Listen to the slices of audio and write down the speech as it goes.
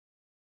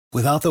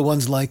Without the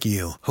ones like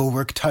you, who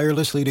work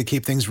tirelessly to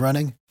keep things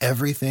running,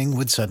 everything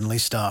would suddenly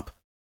stop.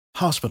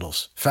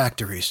 Hospitals,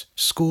 factories,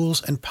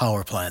 schools, and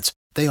power plants,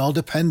 they all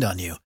depend on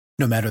you.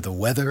 No matter the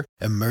weather,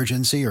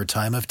 emergency, or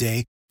time of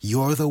day,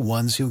 you're the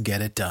ones who get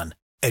it done.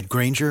 At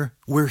Grainger,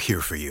 we're here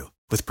for you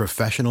with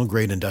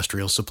professional-grade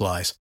industrial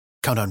supplies.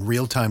 Count on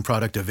real-time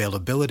product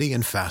availability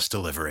and fast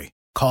delivery.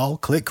 Call,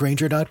 click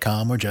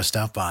Grainger.com, or just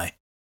stop by.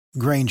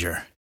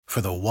 Grainger, for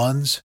the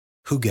ones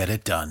who get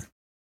it done.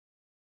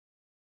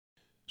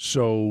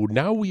 So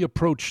now we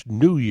approach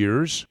New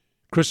Year's,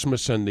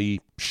 Christmas and the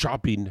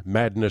shopping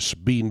madness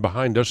being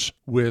behind us,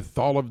 with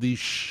all of these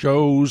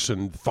shows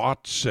and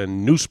thoughts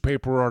and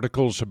newspaper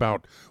articles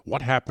about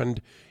what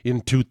happened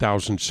in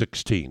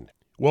 2016.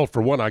 Well,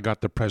 for one, I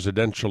got the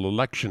presidential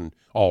election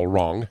all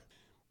wrong.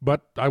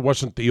 But I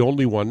wasn't the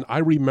only one. I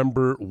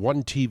remember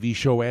one TV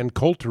show, Ann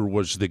Coulter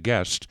was the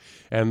guest,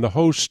 and the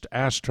host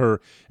asked her,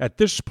 at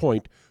this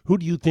point, who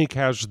do you think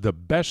has the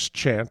best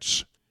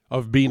chance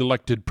of being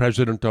elected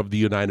President of the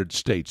United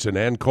States? And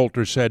Ann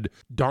Coulter said,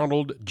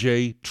 Donald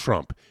J.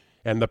 Trump.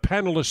 And the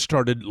panelists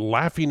started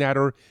laughing at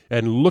her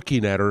and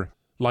looking at her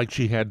like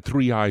she had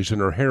three eyes and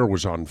her hair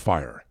was on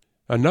fire.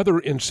 Another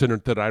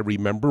incident that I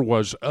remember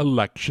was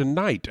election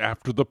night.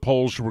 After the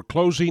polls were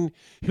closing,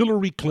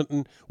 Hillary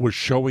Clinton was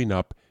showing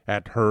up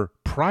at her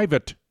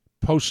private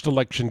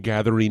post-election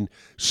gathering,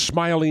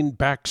 smiling,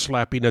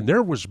 backslapping, and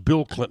there was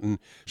Bill Clinton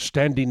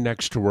standing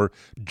next to her,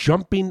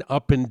 jumping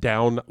up and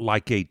down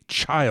like a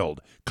child,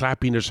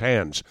 clapping his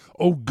hands.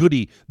 Oh,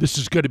 goody, this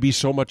is going to be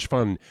so much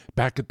fun,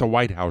 back at the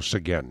White House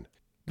again.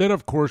 Then,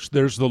 of course,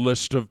 there's the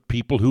list of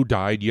people who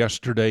died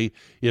yesterday.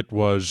 It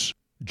was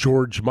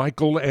George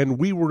Michael, and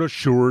we were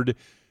assured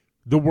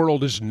the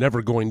world is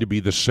never going to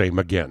be the same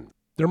again.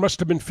 There must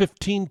have been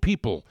 15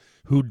 people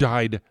who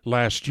died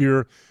last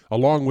year,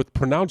 along with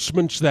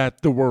pronouncements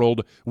that the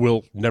world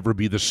will never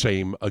be the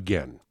same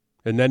again.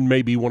 And then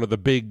maybe one of the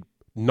big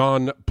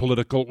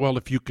non-political, well,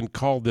 if you can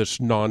call this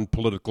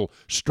non-political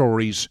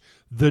stories,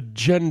 the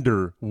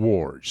gender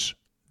wars.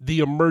 The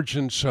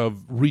emergence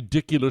of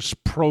ridiculous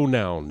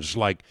pronouns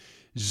like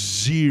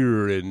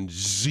zir and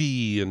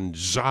z and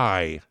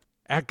zai.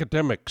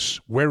 Academics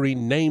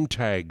wearing name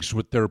tags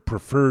with their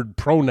preferred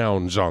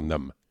pronouns on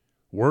them.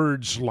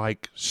 Words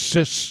like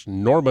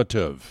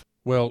cis-normative.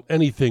 Well,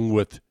 anything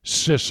with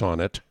cis on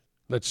it.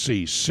 Let's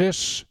see,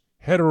 cis,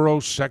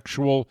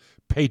 heterosexual,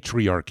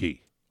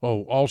 patriarchy.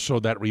 Oh,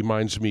 also that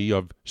reminds me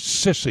of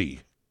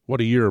sissy.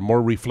 What a year,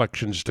 more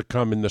reflections to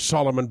come in the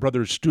Solomon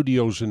Brothers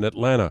studios in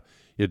Atlanta.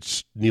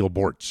 It's Neil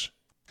Bortz.